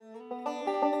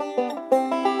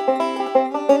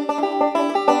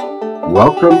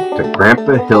Welcome to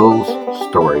Grandpa Hill's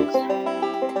Stories.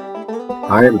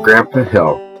 I am Grandpa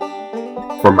Hill.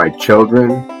 For my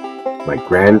children, my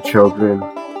grandchildren,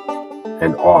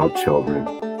 and all children,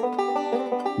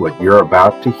 what you're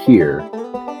about to hear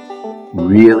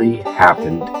really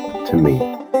happened to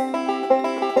me.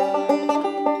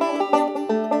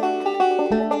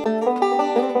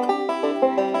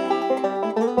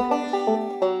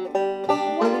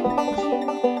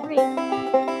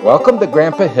 Welcome to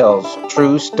Grandpa Hill's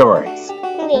True Stories.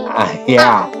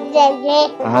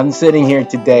 I'm sitting here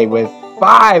today with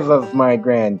 5 of my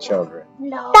grandchildren.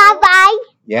 No. 5?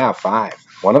 Yeah, 5.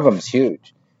 One of them's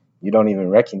huge. You don't even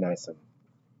recognize him.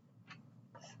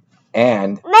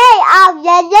 And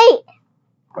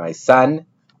my son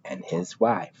and his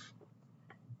wife.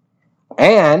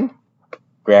 And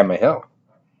Grandma Hill.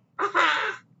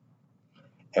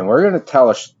 And we're going to tell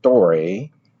a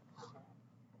story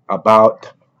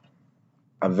about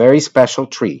a very special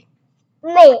tree.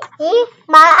 Me?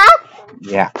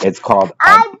 Yeah, it's called...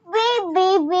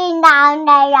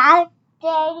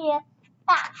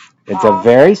 It's a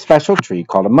very special tree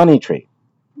called a money tree.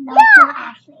 No, it's not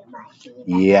actually a money tree.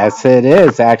 Yes, it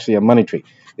is actually a money tree.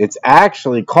 It's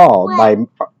actually called, by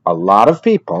a lot of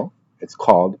people, it's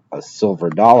called a silver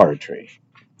dollar tree.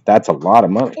 That's a lot of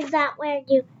money. Is that where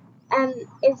you, does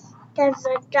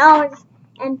the dollars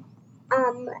and,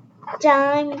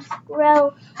 dimes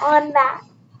grow on that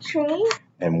tree?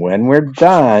 And when we're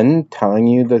done telling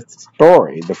you the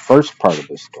story, the first part of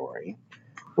the story,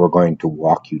 we're going to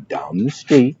walk you down the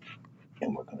street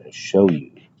and we're going to show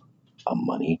you a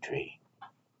money tree.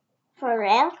 For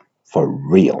real? For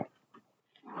real.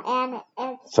 And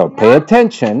it's So pay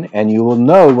attention and you will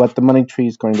know what the money tree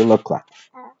is going to look like.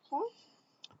 Okay.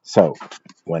 So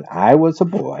when I was a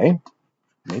boy,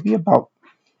 maybe about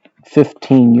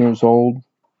 15 years old.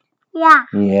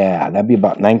 Yeah, that'd be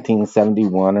about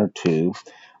 1971 or 2.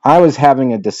 I was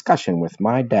having a discussion with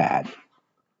my dad.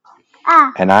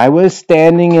 And I was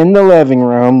standing in the living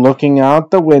room looking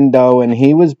out the window, and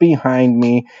he was behind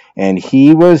me, and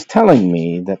he was telling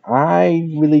me that I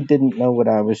really didn't know what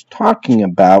I was talking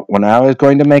about when I was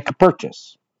going to make a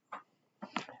purchase.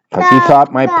 Because he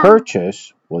thought my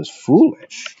purchase was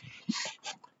foolish.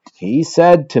 He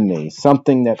said to me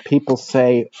something that people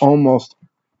say almost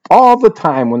all the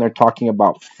time when they're talking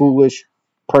about foolish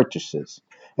purchases,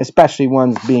 especially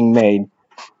ones being made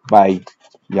by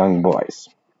young boys.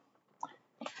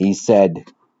 He said,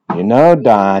 "You know,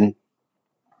 Don,"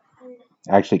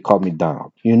 actually called me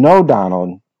Donald. "You know,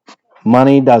 Donald,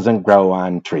 money doesn't grow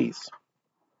on trees."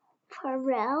 For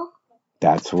real?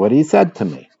 That's what he said to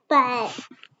me. But...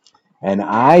 And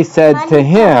I said to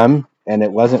him, and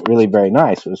it wasn't really very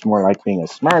nice, it was more like being a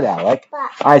smart aleck.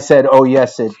 I said, "Oh,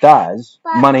 yes, it does.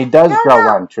 Money does grow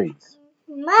on trees."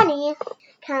 Money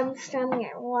comes from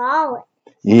your wallet.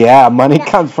 Yeah, money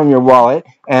comes from your wallet,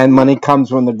 and money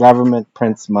comes when the government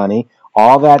prints money.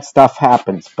 All that stuff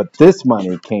happens, but this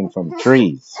money came from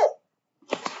trees.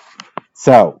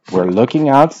 So, we're looking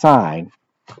outside,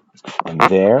 and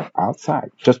there,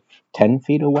 outside, just 10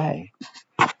 feet away,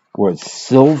 was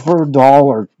silver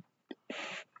dollar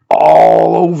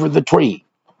all over the tree.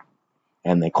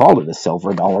 And they called it a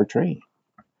silver dollar tree.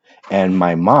 And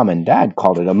my mom and dad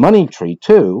called it a money tree,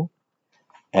 too.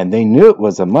 And they knew it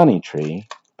was a money tree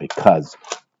because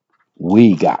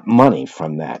we got money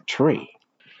from that tree.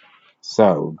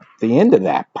 So the end of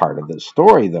that part of the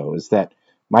story, though, is that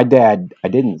my dad, I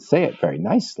didn't say it very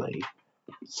nicely,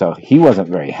 so he wasn't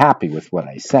very happy with what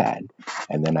I said.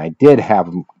 And then I did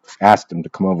asked him to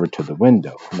come over to the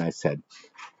window, and I said,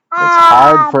 "It's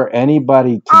hard for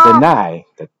anybody to deny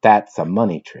that that's a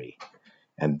money tree,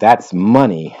 and that's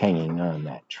money hanging on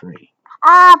that tree."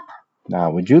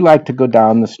 Now, would you like to go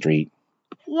down the street?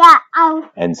 Yeah,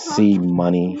 and see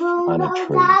money on a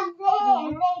tree?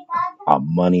 A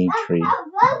money tree?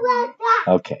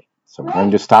 Okay, so we're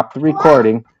going to stop the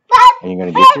recording, and you're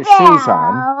going to get your shoes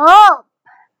on,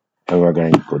 and we're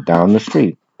going to go down the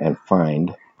street and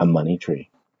find a money tree.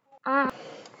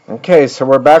 Okay, so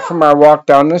we're back from our walk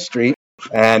down the street,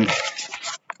 and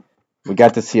we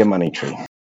got to see a money tree.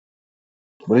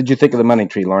 What did you think of the money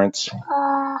tree, Lawrence?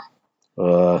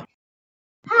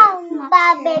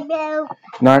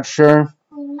 Not sure?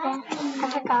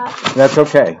 I forgot. That's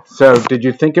okay. So, did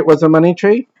you think it was a money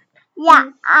tree?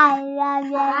 Yeah,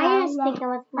 I just think it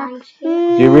was money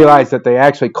tree. Do you realize that they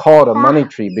actually call it a money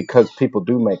tree because people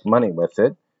do make money with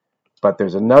it? But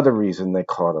there's another reason they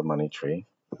call it a money tree.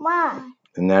 Why?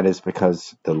 And that is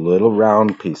because the little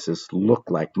round pieces look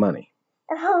like money.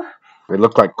 They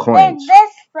look like coins.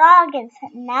 This frog is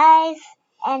nice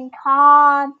and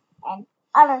calm and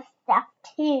other stuff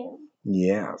too.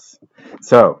 Yes.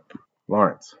 So,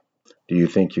 Lawrence, do you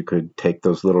think you could take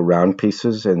those little round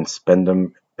pieces and spend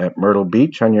them at Myrtle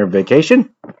Beach on your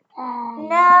vacation?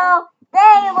 No,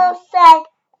 they will say,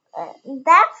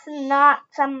 that's not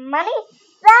some money,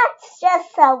 that's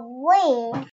just a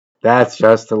leaf. That's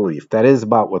just a leaf. That is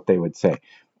about what they would say.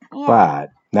 Yeah.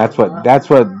 But that's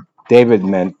what David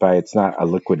meant by it's not a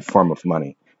liquid form of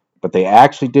money. But they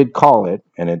actually did call it,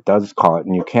 and it does call it,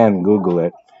 and you can Google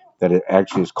it, that it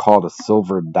actually is called a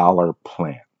silver dollar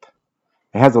plant.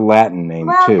 It has a Latin name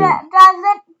too. Does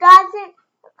it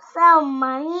sell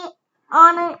money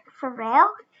on it for real?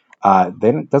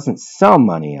 It doesn't sell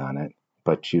money on it,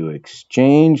 but you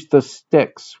exchange the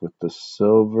sticks with the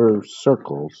silver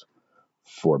circles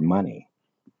for money.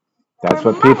 That's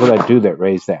what people that do that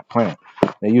raise that plant.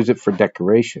 They use it for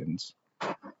decorations.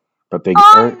 But they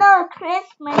on the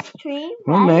Christmas tree.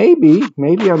 Right? Well,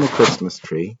 maybe on the Christmas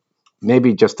tree.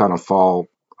 Maybe just on a fall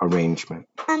arrangement.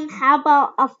 How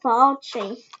about a fall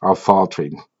tree? A fall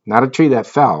tree. Not a tree that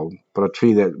fell, but a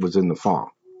tree that was in the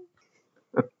fall.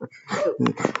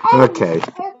 Okay.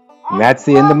 And that's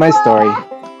the end of my story. We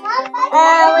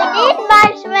need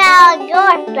marshmallow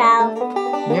Gorf though.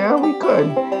 Yeah, we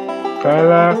could.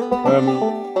 Kyla,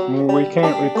 we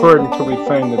can't record until we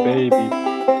find the baby.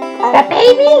 The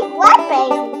baby? What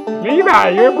baby? Levi,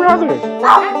 your brother.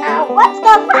 Let's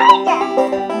go find him.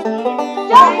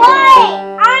 Don't worry,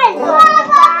 I'm going to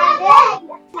find him.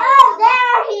 Oh,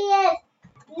 there he is.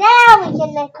 Now we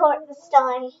can record the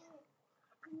story.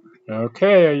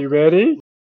 Okay, are you ready?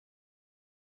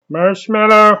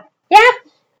 Marshmallow? Yeah.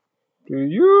 Do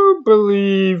you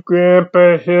believe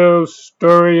Grandpa Hill's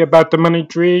story about the money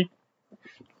tree?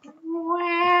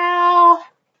 Well,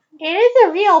 it is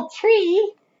a real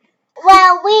tree.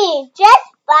 Well, we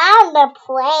just found a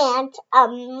plant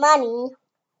of money.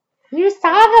 You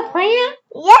saw the plant?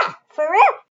 Yeah, for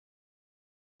real.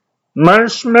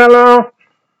 Marshmallow?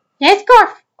 Yes,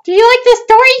 Gorf. Do you like the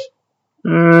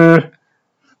story?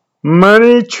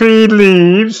 Money tree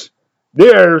leaves.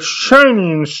 They're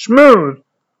shiny and smooth.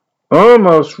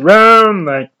 Almost round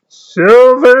like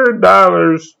silver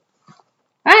dollars.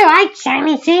 I like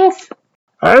shiny things.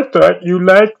 I thought you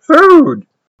liked food.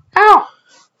 Oh,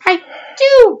 I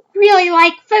do really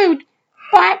like food,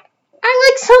 but I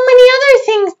like so many other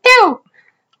things too.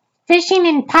 Fishing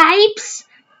in pipes,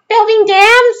 building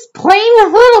dams, playing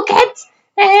with little kids,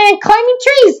 and climbing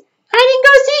trees, hide and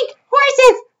go seek,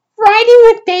 horses, riding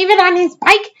with David on his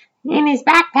bike in his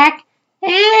backpack,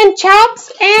 and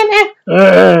chops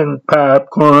And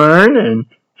popcorn and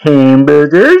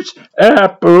hamburgers,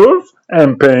 apples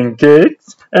and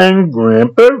pancakes and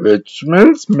Grandpa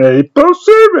Richman's maple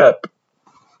syrup.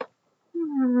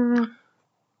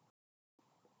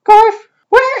 Gorf,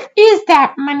 where is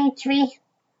that money tree?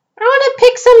 I want to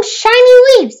pick some shiny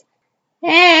leaves,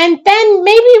 and then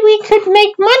maybe we could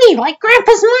make money like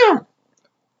Grandpa's mom.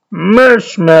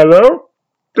 Marshmallow,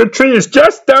 the tree is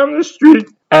just down the street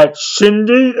at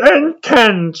Cindy and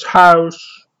Ken's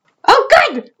house. Oh,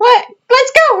 good.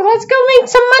 Let's go. Let's go make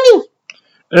some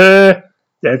money.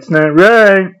 That's not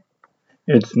right.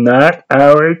 It's not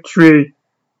our tree.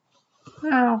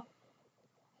 Oh,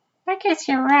 I guess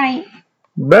you're right.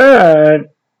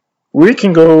 But we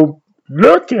can go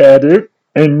look at it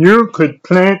and you could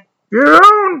plant your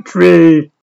own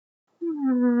tree.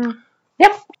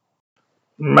 Yep.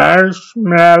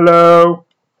 Marshmallow.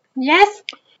 Yes?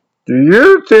 Do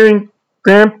you think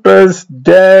Grandpa's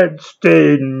dad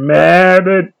stayed mad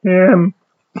at him?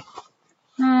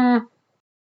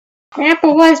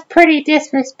 Grandpa was pretty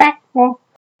disrespectful,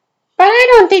 but I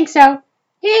don't think so.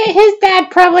 His dad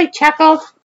probably chuckled,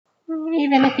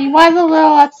 even if he was a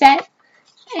little upset.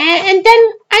 And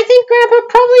then I think Grandpa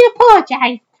probably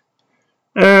apologized.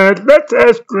 Let's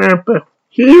ask Grandpa.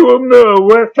 He will know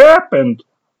what happened.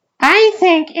 I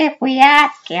think if we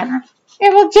ask him,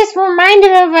 it will just remind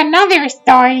him of another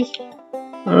story.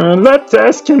 Let's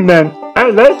ask him then.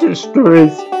 I like his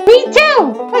stories. Me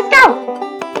too. Let's go.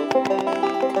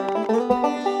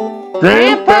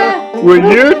 Grandpa, will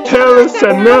you tell us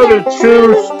another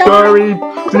true story,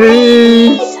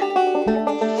 please?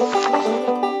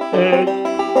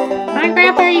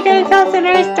 Grandpa, are you going to tell us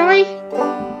another story?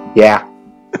 Yeah.